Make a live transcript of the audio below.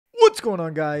What's going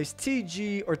on, guys?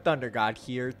 TG or ThunderGod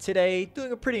here. Today,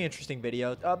 doing a pretty interesting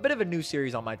video. A bit of a new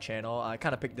series on my channel. I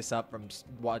kind of picked this up from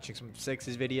watching some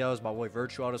Six's videos. My boy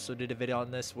Virtual also did a video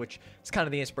on this, which is kind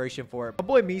of the inspiration for it. My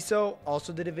boy Miso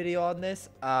also did a video on this.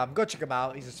 Go check him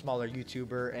out. He's a smaller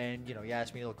YouTuber, and he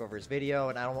asked me to look over his video,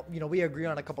 and I don't, we agree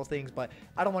on a couple things, but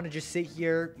I don't want to just sit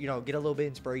here, get a little bit of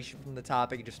inspiration from the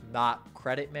topic and just not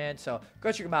credit, man. So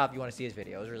go check him out if you want to see his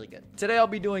video. It was really good. Today, I'll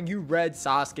be doing You Read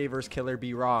Sasuke vs. Killer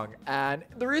Bee Wrong. And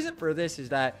the reason for this is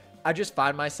that I just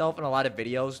find myself in a lot of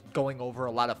videos going over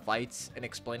a lot of fights and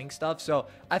explaining stuff. So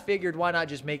I figured, why not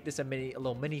just make this a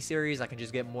little mini series? I can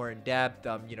just get more in depth.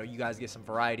 You guys get some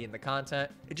variety in the content.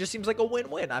 It just seems like a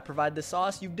win-win. I provide the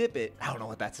sauce, you dip it. I don't know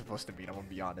what that's supposed to mean, I'm gonna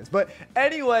be honest. But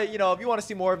anyway, if you want to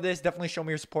see more of this, definitely show me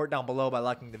your support down below by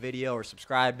liking the video or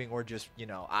subscribing, or just,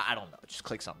 I don't know, just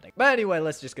click something. But anyway,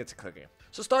 let's just get to cooking.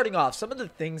 So starting off, some of the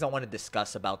things I want to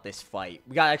discuss about this fight.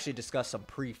 We gotta actually discuss some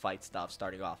pre-fight stuff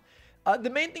starting off.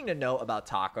 The main thing to note about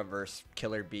Taka versus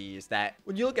Killer Bee is that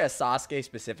when you look at Sasuke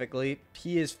specifically,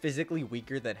 he is physically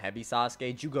weaker than Heavy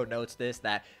Sasuke. Jugo notes this,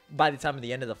 that by the time of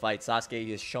the end of the fight, Sasuke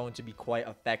is shown to be quite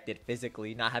affected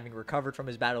physically, not having recovered from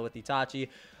his battle with Itachi,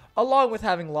 along with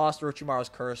having lost Orochimaru's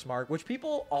curse mark, which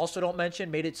people also don't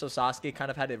mention, made it so Sasuke kind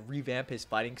of had to revamp his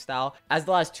fighting style. As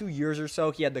the last 2 years or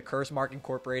so, he had the curse mark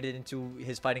incorporated into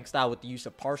his fighting style with the use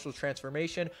of partial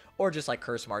transformation, or just like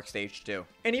curse mark stage 2.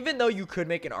 And even though you could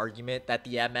make an argument that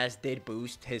the MS did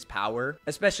boost his power,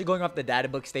 especially going off the data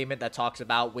book statement that talks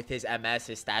about with his MS,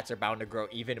 his stats are bound to grow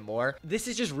even more, this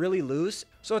is just really loose.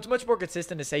 So it's much more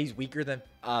consistent to say he's weaker than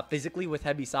physically with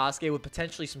Heavy Sasuke, with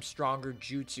potentially some stronger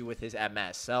jutsu with his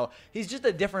MS. So he's just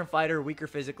a different fighter, weaker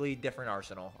physically, different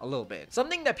arsenal, a little bit.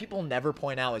 Something that people never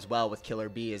point out as well with Killer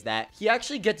Bee is that he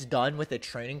actually gets done with a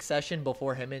training session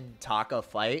before him and Taka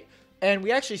fight. And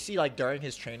we actually see, like, during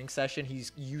his training session,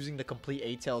 he's using the complete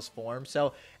A-Tails form.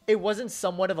 So it wasn't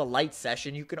somewhat of a light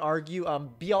session, you can argue.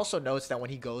 B also notes that when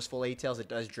he goes full A-Tails, it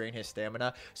does drain his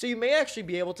stamina. So you may actually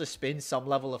be able to spin some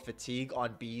level of fatigue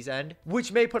on B's end,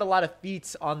 which may put a lot of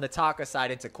feats on the Taka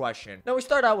side into question. Now, we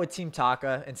start out with Team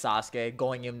Taka and Sasuke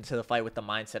going into the fight with the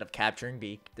mindset of capturing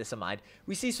B. This in mind,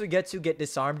 we see Suigetsu get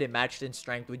disarmed and matched in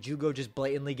strength, with Jugo just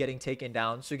blatantly getting taken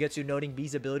down. Suigetsu noting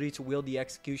B's ability to wield the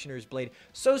Executioner's blade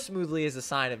so smoothly is a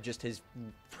sign of just his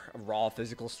raw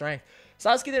physical strength.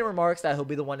 Sasuke then remarks that he'll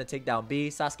be the one to take down B.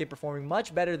 Sasuke performing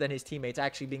much better than his teammates,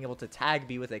 actually being able to tag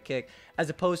B with a kick, as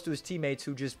opposed to his teammates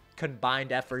who just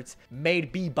combined efforts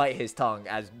made B bite his tongue,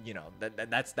 as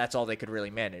that's all they could really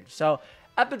manage. So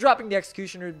after dropping the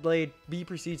Executioner blade, B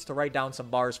proceeds to write down some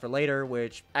bars for later,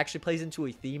 which actually plays into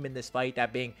a theme in this fight,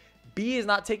 that being B is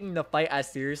not taking the fight as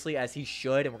seriously as he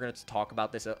should, and we're going to talk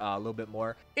about this a little bit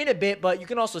more in a bit. But you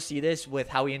can also see this with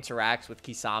how he interacts with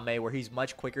Kisame, where he's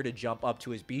much quicker to jump up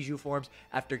to his Bijou forms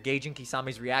after gauging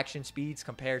Kisame's reaction speeds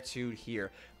compared to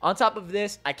here. On top of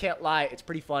this, I can't lie, it's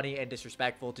pretty funny and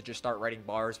disrespectful to just start writing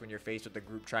bars when you're faced with a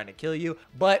group trying to kill you.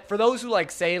 But for those who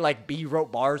say B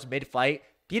wrote bars mid-fight,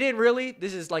 he didn't really.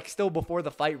 This is still before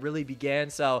the fight really began,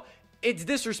 so it's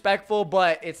disrespectful,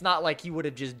 but it's not like he would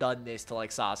have just done this to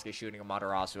Sasuke shooting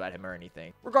Amaterasu at him or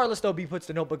anything. Regardless though, B puts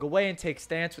the notebook away and takes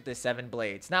stance with his 7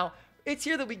 blades. Now, it's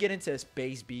here that we get into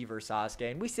base B versus Sasuke,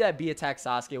 and we see that B attacks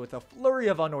Sasuke with a flurry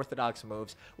of unorthodox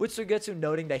moves, with Suigetsu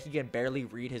noting that he can barely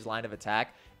read his line of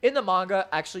attack. In the manga,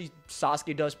 actually,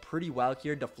 Sasuke does pretty well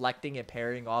here, deflecting and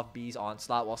parrying off B's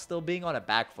onslaught while still being on a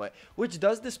back foot, which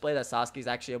does display that Sasuke is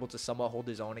actually able to somewhat hold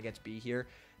his own against B here.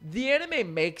 The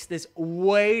anime makes this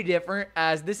way different,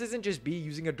 as this isn't just B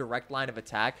using a direct line of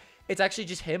attack. It's actually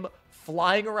just him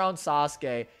flying around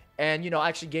Sasuke and,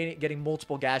 actually getting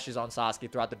multiple gashes on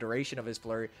Sasuke throughout the duration of his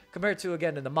flurry, compared to,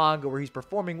 again, in the manga, where he's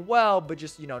performing well, but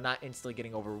just, not instantly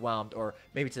getting overwhelmed, or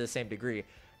maybe to the same degree.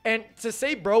 And to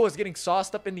say bro is getting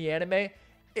sauced up in the anime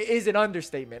is an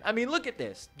understatement. I mean, look at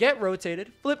this. Get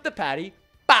rotated, flip the patty,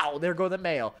 bow, there go the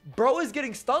mail. Bro is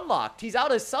getting stun locked. He's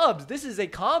out of subs. This is a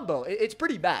combo. It's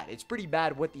pretty bad. It's pretty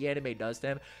bad what the anime does to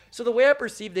him. So the way I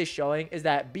perceive this showing is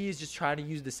that B is just trying to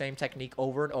use the same technique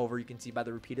over and over. You can see by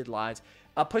the repeated lines.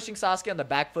 Pushing Sasuke on the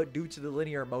back foot due to the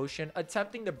linear motion,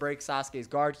 attempting to break Sasuke's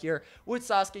guard here, with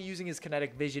Sasuke using his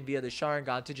kinetic vision via the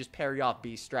Sharingan to just parry off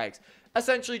B's strikes.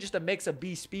 Essentially, just a mix of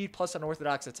B's speed plus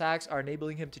unorthodox attacks are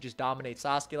enabling him to just dominate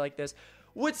Sasuke like this,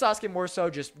 with Sasuke more so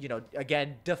just,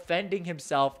 again, defending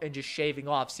himself and just shaving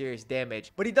off serious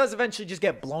damage. But he does eventually just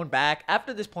get blown back.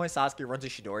 After this point, Sasuke runs a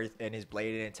Chidori in his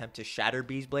blade in an attempt to shatter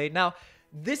B's blade. Now,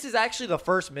 this is actually the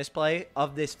first misplay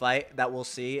of this fight that we'll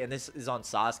see, and this is on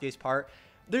Sasuke's part.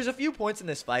 There's a few points in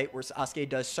this fight where Sasuke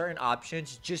does certain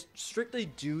options just strictly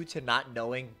due to not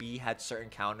knowing B had certain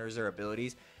counters or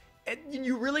abilities.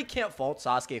 you really can't fault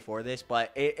Sasuke for this,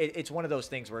 but it's one of those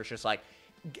things where it's just like,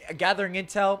 gathering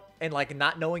intel and like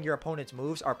not knowing your opponent's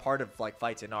moves are part of like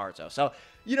fights in Naruto. So,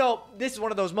 you know, this is one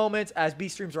of those moments as B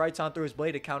streams right on through his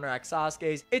blade to counteract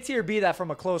Sasuke's. It's here B that from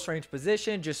a close range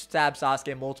position just stabs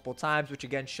Sasuke multiple times, which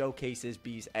again showcases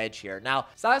B's edge here. Now,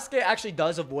 Sasuke actually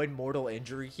does avoid mortal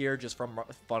injury here just from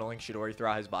funneling Chidori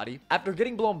throughout his body. After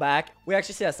getting blown back, we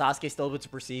actually see that Sasuke still able to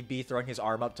perceive B throwing his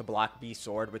arm up to block B's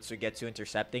sword, with Suigetsu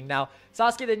intercepting. Now,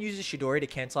 Sasuke then uses Chidori to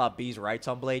cancel out B's right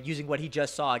on blade, using what he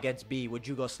just saw against B, with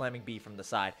Jugo slamming B from the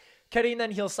side. Kerin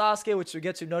then heals Sasuke, with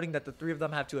Suigetsu noting that the three of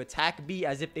them have to attack B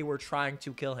as if they were trying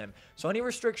to kill him. So any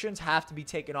restrictions have to be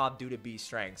taken off due to B's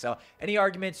strength. So any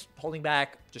arguments holding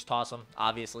back, just toss them,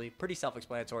 obviously. Pretty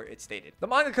self-explanatory, it's stated. The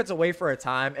manga cuts away for a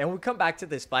time, and we come back to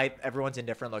this fight. Everyone's in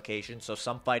different locations, so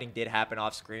some fighting did happen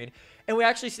off screen. And we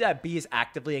actually see that B is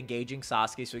actively engaging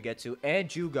Sasuke, Suigetsu, and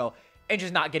Jugo, and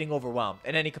just not getting overwhelmed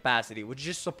in any capacity, which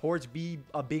just supports B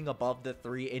being above the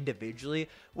three individually,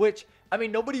 which, I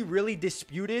mean, nobody really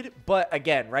disputed, but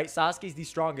again, right, Sasuke's the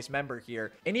strongest member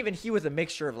here, and even he with a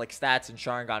mixture of, like, stats and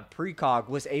Sharingan precog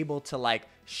was able to, like,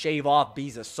 shave off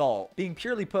B's assault, being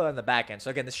purely put on the back end. So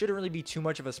again, this shouldn't really be too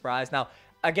much of a surprise. Now,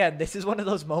 again, this is one of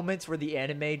those moments where the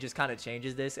anime just kind of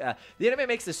changes this. The anime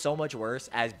makes this so much worse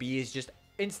as B is just,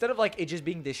 instead of like it just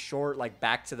being this short, like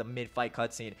back to the mid-fight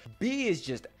cutscene, B is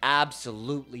just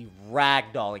absolutely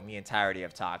ragdolling the entirety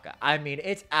of Taka. I mean,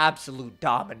 it's absolute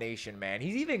domination, man.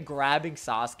 He's even grabbing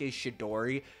Sasuke's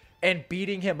Chidori and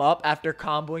beating him up after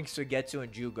comboing Suigetsu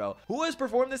and Jugo. Who has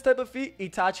performed this type of feat?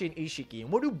 Itachi and Ishiki.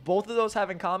 And what do both of those have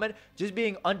in common? Just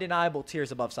being undeniable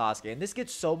tiers above Sasuke. And this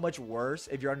gets so much worse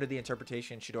if you're under the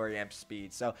interpretation Chidori amp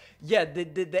speed. So yeah,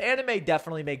 the anime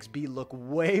definitely makes B look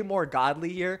way more godly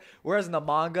here. Whereas in the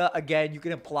manga, again, you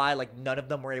can imply like none of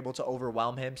them were able to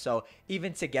overwhelm him. So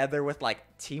even together with like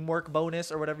teamwork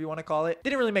bonus or whatever you want to call it,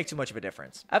 didn't really make too much of a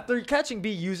difference. After catching B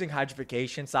using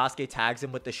hydrification, Sasuke tags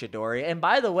him with the Chidori. And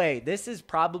by the way, this is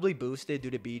probably boosted due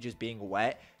to B just being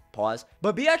wet. Pause.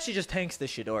 But B actually just tanks the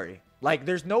Chidori. Like,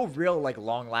 there's no real, like,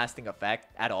 long-lasting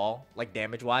effect at all, like,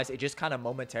 damage-wise. It just kind of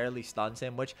momentarily stuns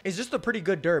him, which is just a pretty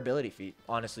good durability feat,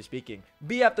 honestly speaking.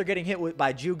 B, after getting hit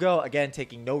by Jugo, again,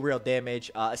 taking no real damage,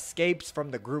 escapes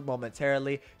from the group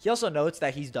momentarily. He also notes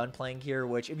that he's done playing here,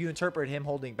 which, if you interpret him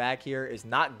holding back here, is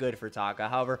not good for Taka.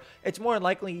 However, it's more than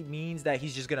likely means that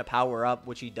he's just going to power up,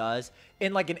 which he does,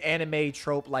 in, like, an anime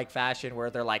trope-like fashion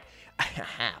where they're like,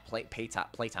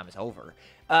 playtime is over.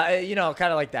 You know,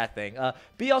 kind of like that thing.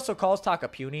 B also calls Taka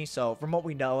puny, so from what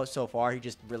we know so far, he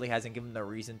just really hasn't given them a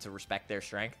reason to respect their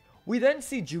strength. We then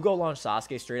see Jugo launch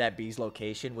Sasuke straight at B's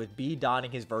location, with B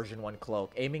donning his version 1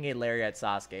 cloak, aiming a Lariat at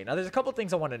Sasuke. Now, there's a couple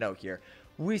things I want to note here.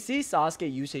 We see Sasuke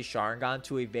use his Sharingan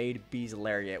to evade B's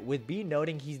Lariat, with B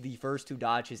noting he's the first to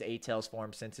dodge his 8-Tails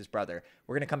form since his brother.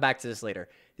 We're going to come back to this later.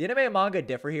 The anime and manga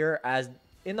differ here, as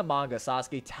in the manga,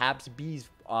 Sasuke taps B's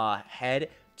head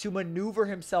to maneuver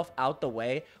himself out the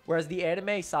way, whereas the anime,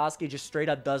 Sasuke just straight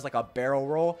up does like a barrel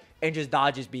roll and just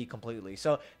dodges B completely.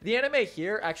 So the anime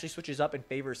here actually switches up and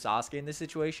favors Sasuke in this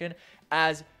situation,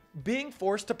 as being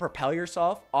forced to propel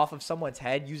yourself off of someone's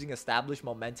head using established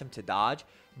momentum to dodge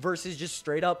versus just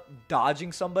straight up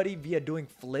dodging somebody via doing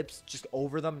flips just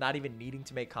over them, not even needing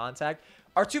to make contact,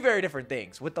 are two very different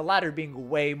things, with the latter being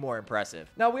way more impressive.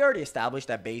 Now, we already established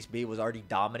that base B was already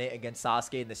dominant against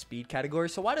Sasuke in the speed category,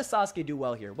 so why does Sasuke do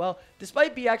well here? Well,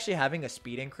 despite B actually having a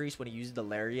speed increase when he uses the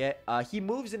Lariat, he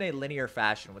moves in a linear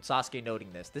fashion, with Sasuke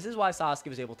noting this. This is why Sasuke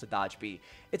was able to dodge B.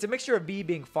 It's a mixture of B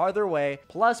being farther away,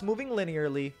 plus moving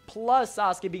linearly, plus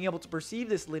Sasuke being able to perceive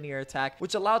this linear attack,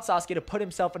 which allowed Sasuke to put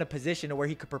himself in a position where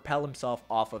he could propel himself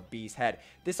off of B's head.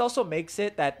 This also makes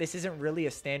it that this isn't really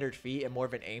a standard feat and more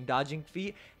of an aim dodging feat.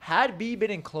 Had B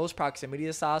been in close proximity to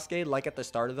Sasuke, like at the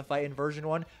start of the fight in version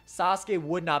 1, Sasuke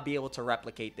would not be able to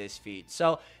replicate this feat.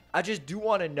 So I just do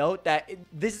want to note that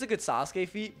this is a good Sasuke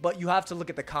feat, but you have to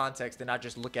look at the context and not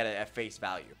just look at it at face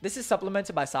value. This is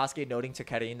supplemented by Sasuke noting to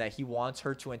Kerin that he wants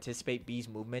her to anticipate B's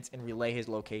movements and relay his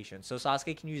location, so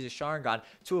Sasuke can use his Sharingan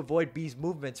to avoid B's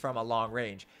movements from a long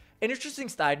range. An interesting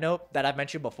side note that I've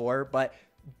mentioned before, but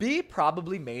B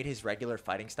probably made his regular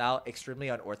fighting style extremely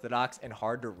unorthodox and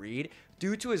hard to read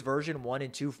due to his version 1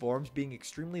 and 2 forms being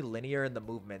extremely linear in the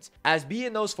movements, as B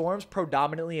in those forms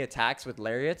predominantly attacks with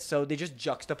lariats, so they just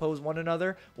juxtapose one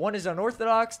another. One is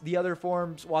unorthodox, the other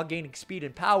forms, while gaining speed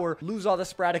and power, lose all the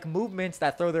sporadic movements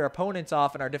that throw their opponents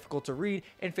off and are difficult to read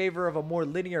in favor of a more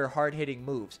linear, hard-hitting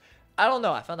moves. I don't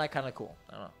know, I found that kind of cool.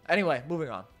 I don't know. Anyway, moving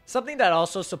on. Something that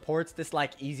also supports this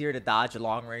like easier to dodge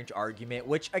long range argument,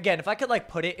 which again, if I could like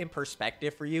put it in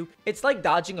perspective for you, it's like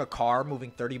dodging a car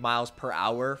moving 30 miles per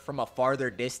hour from a farther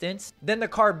distance than the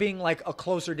car being like a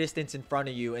closer distance in front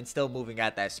of you and still moving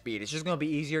at that speed. It's just going to be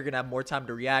easier, going to have more time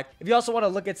to react. If you also want to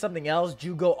look at something else,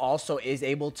 Jugo also is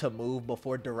able to move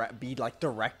before B like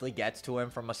directly gets to him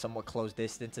from a somewhat close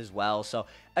distance as well. So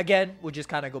again, we'll just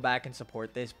kind of go back and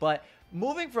support this. But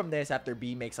moving from this, after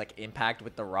B makes like impact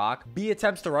with the rock, B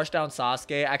attempts to rush down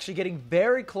Sasuke, actually getting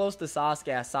very close to Sasuke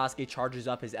as Sasuke charges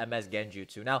up his MS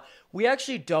Genjutsu. Now, we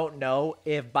actually don't know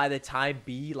if by the time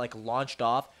B like launched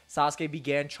off, Sasuke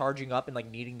began charging up and like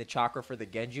needing the chakra for the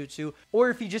Genjutsu, or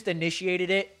if he just initiated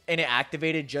it and it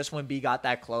activated just when B got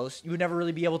that close. You would never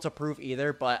really be able to prove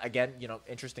either, but again, you know,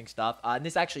 interesting stuff. And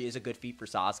this actually is a good feat for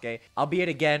Sasuke, albeit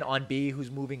again on B,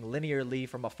 who's moving linearly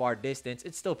from a far distance.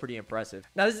 It's still pretty impressive.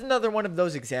 Now, this is another one of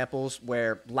those examples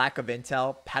where lack of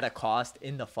intel had a cost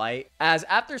in the fight, as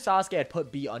after Sasuke had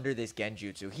put B under this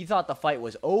Genjutsu, he thought the fight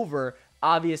was over.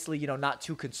 Obviously, you know, not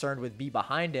too concerned with B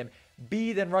behind him.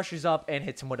 B then rushes up and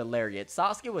hits him with a Lariat.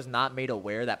 Sasuke was not made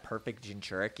aware that perfect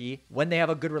Jinchuriki, when they have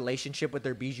a good relationship with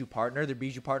their Biju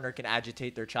partner can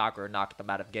agitate their chakra or knock them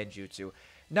out of Genjutsu.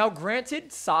 Now, granted,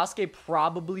 Sasuke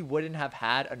probably wouldn't have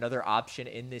had another option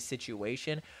in this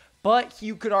situation, but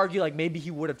you could argue like maybe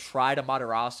he would have tried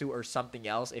Amaterasu or something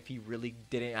else if he really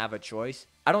didn't have a choice.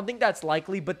 I don't think that's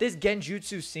likely, but this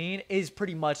Genjutsu scene is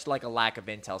pretty much like a lack of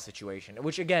intel situation,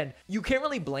 which again, you can't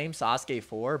really blame Sasuke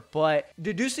for, but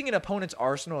deducing an opponent's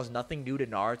arsenal is nothing new to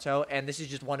Naruto, and this is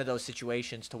just one of those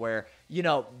situations to where, you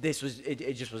know, this was,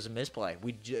 it just was a misplay.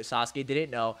 Sasuke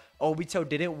didn't know, Obito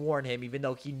didn't warn him, even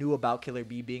though he knew about Killer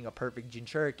B being a perfect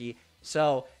Jinchuriki,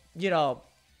 so, you know,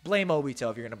 blame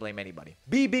Obito if you're going to blame anybody.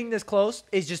 B being this close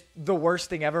is just the worst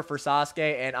thing ever for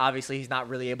Sasuke, and obviously he's not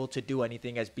really able to do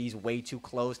anything as B's way too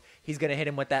close. He's going to hit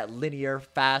him with that linear,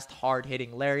 fast,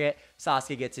 hard-hitting Lariat.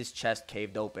 Sasuke gets his chest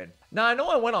caved open. Now, I know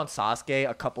I went on Sasuke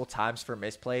a couple times for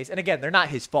misplays, and again, they're not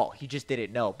his fault. He just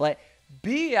didn't know, but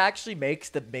B actually makes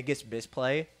the biggest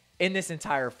misplay in this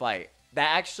entire fight.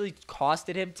 That actually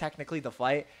costed him technically the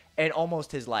fight and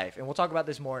almost his life. And we'll talk about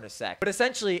this more in a sec. But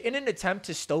essentially, in an attempt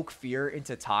to stoke fear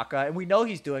into Taka, and we know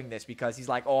he's doing this because he's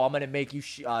like, oh, I'm going to make you,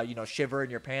 you know, shiver in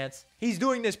your pants. He's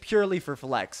doing this purely for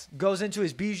flex. Goes into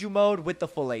his Biju mode with the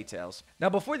full 8-tails. Now,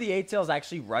 before the 8-tails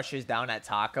actually rushes down at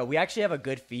Taka, we actually have a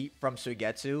good feat from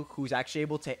Suigetsu, who's actually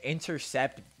able to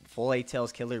intercept full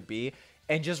 8-tails Killer B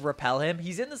and just repel him.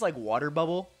 He's in this like water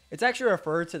bubble. It's actually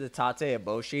referred to the Tate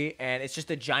Eboshi, and it's just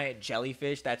a giant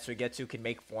jellyfish that Suigetsu can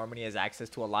make form when he has access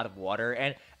to a lot of water.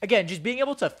 And again, just being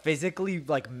able to physically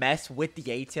like mess with the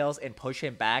 8-tails and push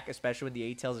him back, especially when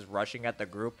the 8-tails is rushing at the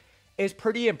group, is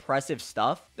pretty impressive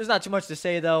stuff. There's not too much to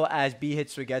say though, as B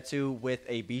hits Suigetsu with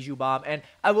a Biju bomb. And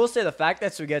I will say the fact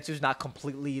that Suigetsu's not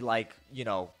completely like, you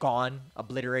know, gone,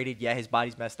 obliterated. Yeah, his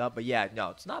body's messed up, but yeah,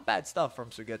 no, it's not bad stuff from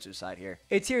Suigetsu's side here.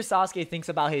 It's here Sasuke thinks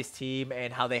about his team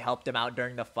and how they helped him out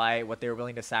during the fight, what they were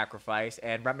willing to sacrifice,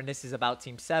 and reminisces about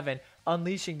Team 7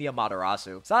 unleashing the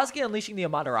Amaterasu. Sasuke unleashing the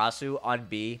Amaterasu on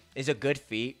B is a good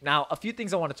feat. Now, a few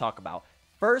things I want to talk about.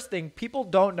 First thing, people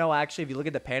don't know actually, if you look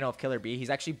at the panel of Killer B, he's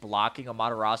actually blocking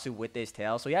Amaterasu with his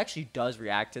tail, so he actually does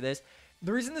react to this.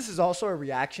 The reason this is also a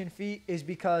reaction feat is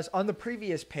because on the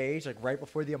previous page, like right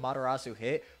before the Amaterasu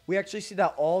hit, we actually see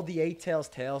that all the 8-tails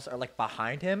tails are like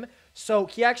behind him. So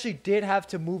he actually did have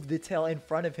to move the tail in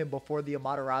front of him before the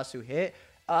Amaterasu hit.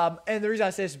 And the reason I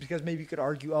say this is because maybe you could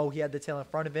argue, oh, he had the tail in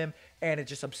front of him and it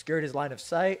just obscured his line of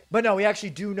sight. But no, we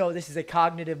actually do know this is a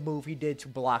cognitive move he did to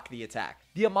block the attack.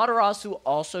 The Amaterasu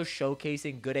also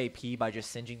showcasing good AP by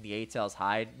just singeing the 8-tails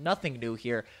hide. Nothing new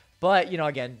here. But, you know,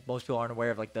 again, most people aren't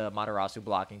aware of, like, the Amaterasu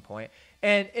blocking point.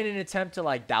 And in an attempt to,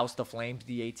 like, douse the flames,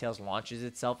 the 8-tails launches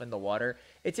itself in the water.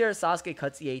 It's here Sasuke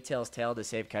cuts the 8-tails tail to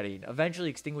save Karin, eventually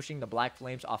extinguishing the black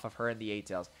flames off of her and the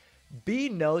 8-tails. B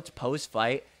notes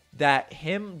post-fight that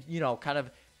him, you know, kind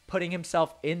of putting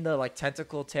himself in the, like,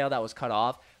 tentacle tail that was cut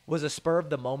off was a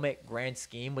spur-of-the-moment grand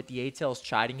scheme, with the 8-tails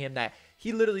chiding him that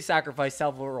he literally sacrificed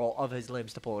several of his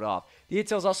limbs to pull it off. The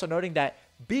 8-tails also noting that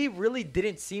B really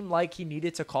didn't seem like he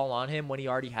needed to call on him when he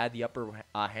already had the upper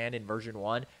hand in version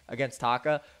 1 against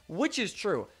Taka, which is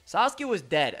true. Sasuke was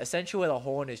dead, essentially with a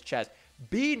hole in his chest.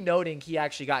 B noting he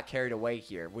actually got carried away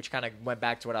here, which kind of went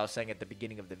back to what I was saying at the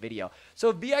beginning of the video.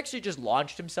 So if B actually just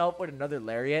launched himself with another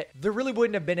Lariat, there really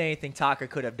wouldn't have been anything Taka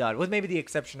could have done, with maybe the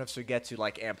exception of Suigetsu,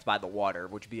 like, amped by the water,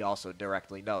 which B also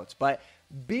directly notes. But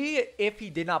B, if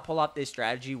he did not pull off this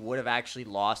strategy, would have actually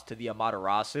lost to the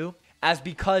Amaterasu. as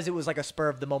because it was like a spur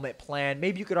of the moment plan.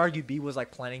 Maybe you could argue B was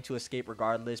like planning to escape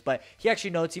regardless, but he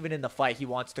actually notes even in the fight he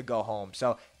wants to go home.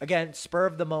 So again, spur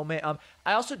of the moment.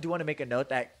 I also do want to make a note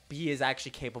that B is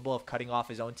actually capable of cutting off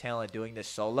his own tail and doing this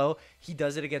solo. He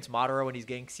does it against Madara when he's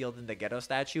getting sealed in the ghetto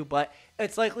statue, but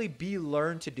it's likely B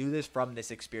learned to do this from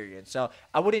this experience. So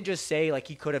I wouldn't just say like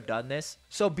he could have done this.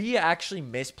 So B actually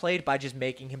misplayed by just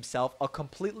making himself a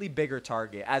completely bigger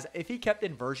target, as if he kept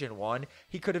in version 1,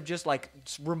 he could have just like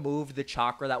removed the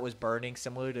chakra that was burning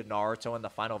similar to Naruto in the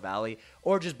Final Valley,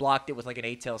 or just blocked it with like an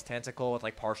 8-tails tentacle with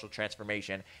like partial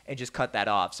transformation and just cut that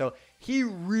off. So he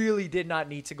really did not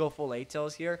need to go full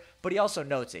 8-tails here, but he also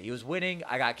notes it. He was winning.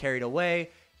 I got carried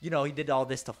away. You know, he did all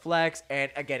this to flex,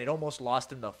 and again, it almost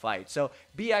lost him the fight. So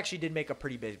B actually did make a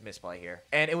pretty big misplay here,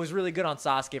 and it was really good on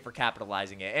Sasuke for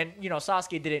capitalizing it. And, you know,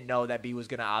 Sasuke didn't know that B was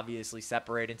going to obviously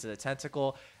separate into the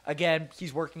tentacle. Again,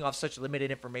 he's working off such limited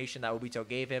information that Obito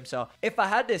gave him. So if I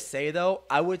had to say, though,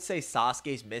 I would say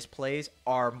Sasuke's misplays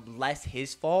are less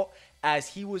his fault, as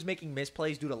he was making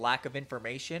misplays due to lack of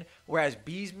information, whereas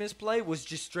B's misplay was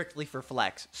just strictly for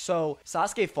flex. So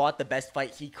Sasuke fought the best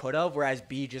fight he could have, whereas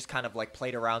B just kind of like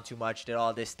played around too much, did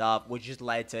all this stuff, which just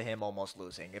led to him almost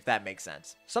losing, if that makes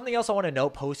sense. Something else I want to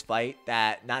note post-fight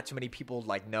that not too many people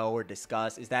like know or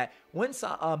discuss is that when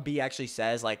B actually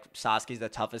says like Sasuke's the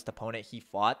toughest opponent he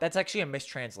fought, that's actually a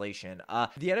mistranslation.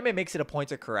 The anime makes it a point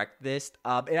to correct this.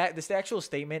 This actual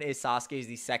statement is Sasuke is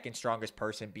the second strongest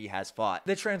person B has fought.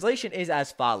 The translation is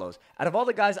as follows: out of all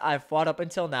the guys I've fought up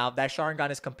until now, that Sharingan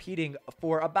is competing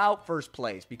for about first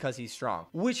place because he's strong,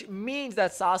 which means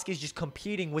that Sasuke is just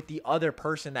competing with the other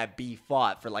person that B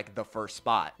fought for like the first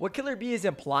spot. What Killer B is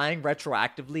implying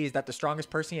retroactively is that the strongest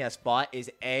person he has fought is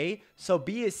A, so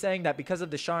B is saying that because of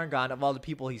the Sharingan of all the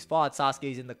people he's fought, Sasuke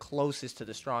is in the closest to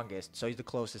the strongest, so he's the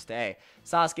closest to A.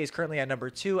 Sasuke is currently at number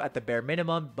 2 at the bare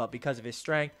minimum, but because of his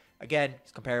strength, again,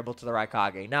 he's comparable to the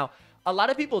Raikage. Now, a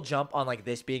lot of people jump on like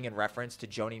this being in reference to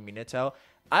Jonin Minato.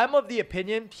 I'm of the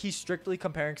opinion he's strictly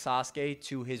comparing Sasuke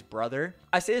to his brother.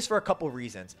 I say this for a couple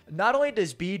reasons. Not only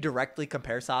does B directly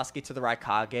compare Sasuke to the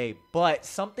Raikage, but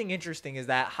something interesting is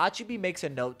that Hachibi makes a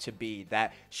note to B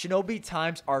that shinobi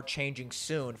times are changing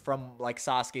soon from like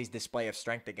Sasuke's display of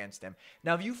strength against him.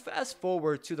 Now, if you fast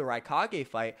forward to the Raikage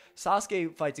fight,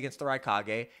 Sasuke fights against the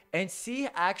Raikage, and C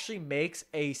actually makes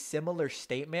a similar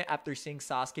statement after seeing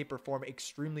Sasuke perform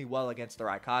extremely well against the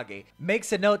Raikage.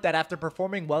 Makes a note that after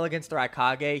performing well against the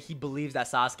Raikage, he believes that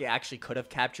Sasuke actually could have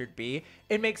captured B.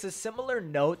 It makes a similar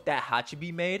note that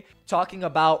Hachibi made, talking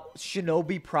about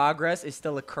shinobi progress is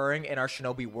still occurring in our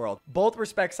shinobi world. Both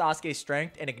respect Sasuke's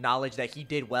strength and acknowledge that he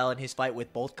did well in his fight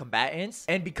with both combatants.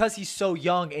 And because he's so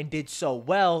young and did so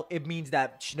well, it means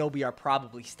that shinobi are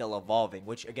probably still evolving,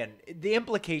 which again, the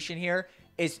implication here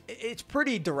is it's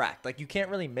pretty direct. Like, you can't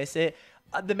really miss it.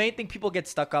 The main thing people get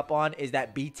stuck up on is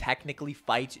that B technically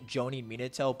fights Jonin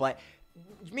Minato, but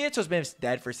Minato's been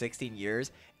dead for 16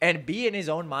 years, and B in his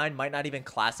own mind might not even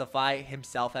classify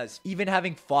himself as even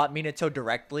having fought Minato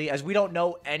directly, as we don't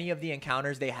know any of the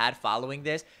encounters they had following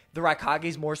this. The Raikage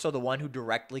is more so the one who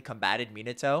directly combated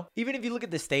Minato. Even if you look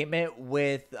at the statement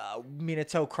with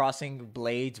Minato crossing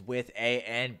blades with A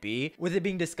and B, with it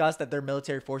being discussed that their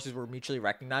military forces were mutually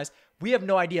recognized, we have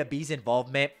no idea B's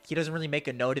involvement. He doesn't really make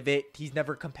a note of it. He's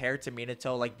never compared to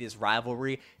Minato like this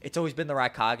rivalry. It's always been the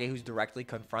Raikage who's directly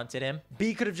confronted him.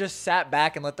 B could have just sat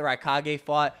back and let the Raikage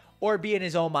fight, or B in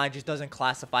his own mind just doesn't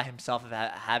classify himself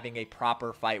as having a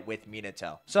proper fight with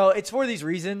Minato. So it's for these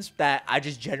reasons that I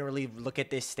just generally look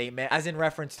at this statement as in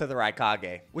reference to the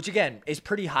Raikage, which again is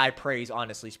pretty high praise,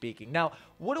 honestly speaking. Now,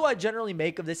 what do I generally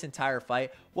make of this entire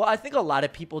fight? Well, I think a lot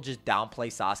of people just downplay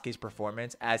Sasuke's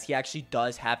performance, as he actually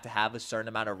does have to have a certain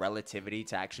amount of relativity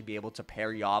to actually be able to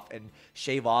parry off and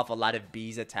shave off a lot of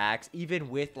B's attacks, even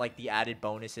with like the added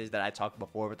bonuses that I talked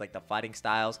before with like the fighting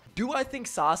styles. Do I think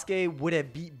Sasuke would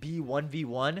have beat B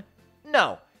 1v1?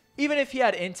 No. Even if he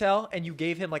had intel and you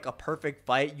gave him like a perfect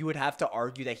fight, you would have to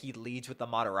argue that he leads with the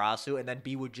Amaterasu, and then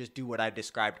B would just do what I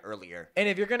described earlier. And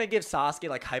if you're going to give Sasuke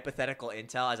like hypothetical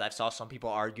intel, as I saw some people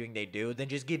arguing they do, then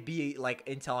just give B like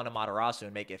intel on Amaterasu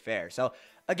and make it fair. So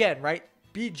again, right?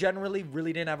 B generally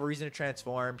really didn't have a reason to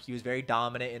transform. He was very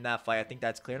dominant in that fight. I think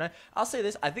that's clear. And I'll say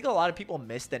this, I think a lot of people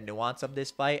miss the nuance of this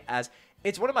fight, as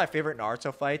it's one of my favorite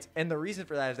Naruto fights. And the reason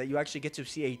for that is that you actually get to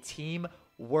see a team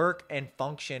work and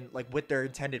function like with their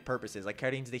intended purposes. Like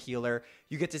Karin's the healer.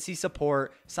 You get to see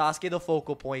support. Sasuke the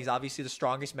focal point. He's obviously the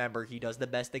strongest member. He does the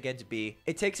best against B.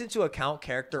 It takes into account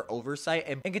character oversight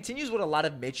and continues what a lot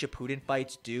of mid-Shippuden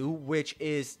fights do, which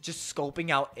is just scoping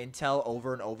out intel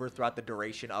over and over throughout the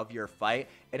duration of your fight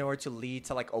in order to lead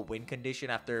to like a win condition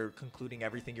after concluding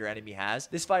everything your enemy has.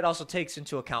 This fight also takes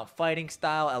into account fighting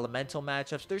style, elemental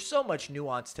matchups. There's so much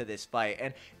nuance to this fight,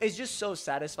 and it's just so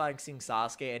satisfying seeing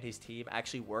Sasuke and his team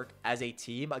actually work as a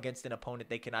team against an opponent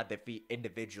they cannot defeat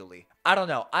individually. I don't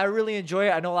know. I really enjoy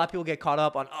it. I know a lot of people get caught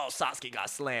up on, oh, Sasuke got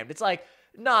slammed. It's like,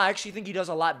 nah, I actually think he does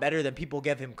a lot better than people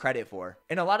give him credit for.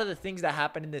 And a lot of the things that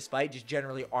happen in this fight just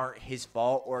generally aren't his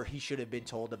fault, or he should have been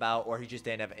told about, or he just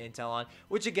didn't have intel on,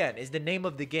 which again is the name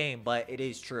of the game, but it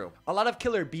is true. A lot of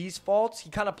Killer Bee's faults, he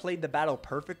kind of played the battle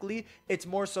perfectly. It's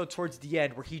more so towards the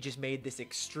end where he just made this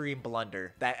extreme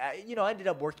blunder that, you know, ended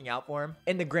up working out for him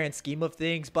in the grand scheme of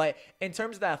things. But in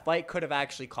terms of that fight, could have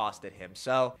actually costed him.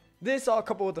 So this all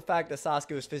coupled with the fact that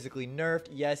Sasuke was physically nerfed.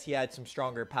 Yes, he had some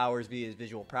stronger powers via his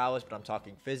visual prowess, but I'm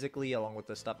talking physically along with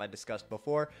the stuff I discussed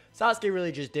before. Sasuke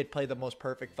really just did play the most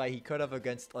perfect fight he could have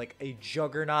against like a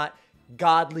juggernaut,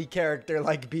 godly character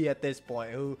like B at this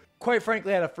point, who quite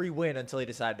frankly had a free win until he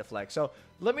decided to flex. So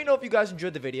let me know if you guys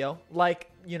enjoyed the video.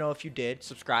 Like, you know, if you did,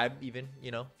 subscribe even,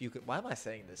 you know, if you could. Why am I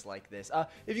saying this like this?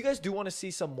 If you guys do want to see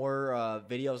some more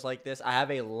videos like this, I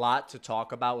have a lot to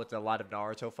talk about with a lot of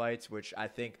Naruto fights, which I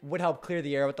think would help clear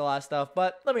the air with a lot of stuff.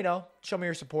 But let me know. Show me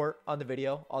your support on the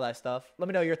video, all that stuff. Let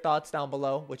me know your thoughts down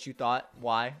below, what you thought,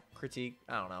 why, critique,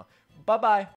 I don't know. Bye-bye.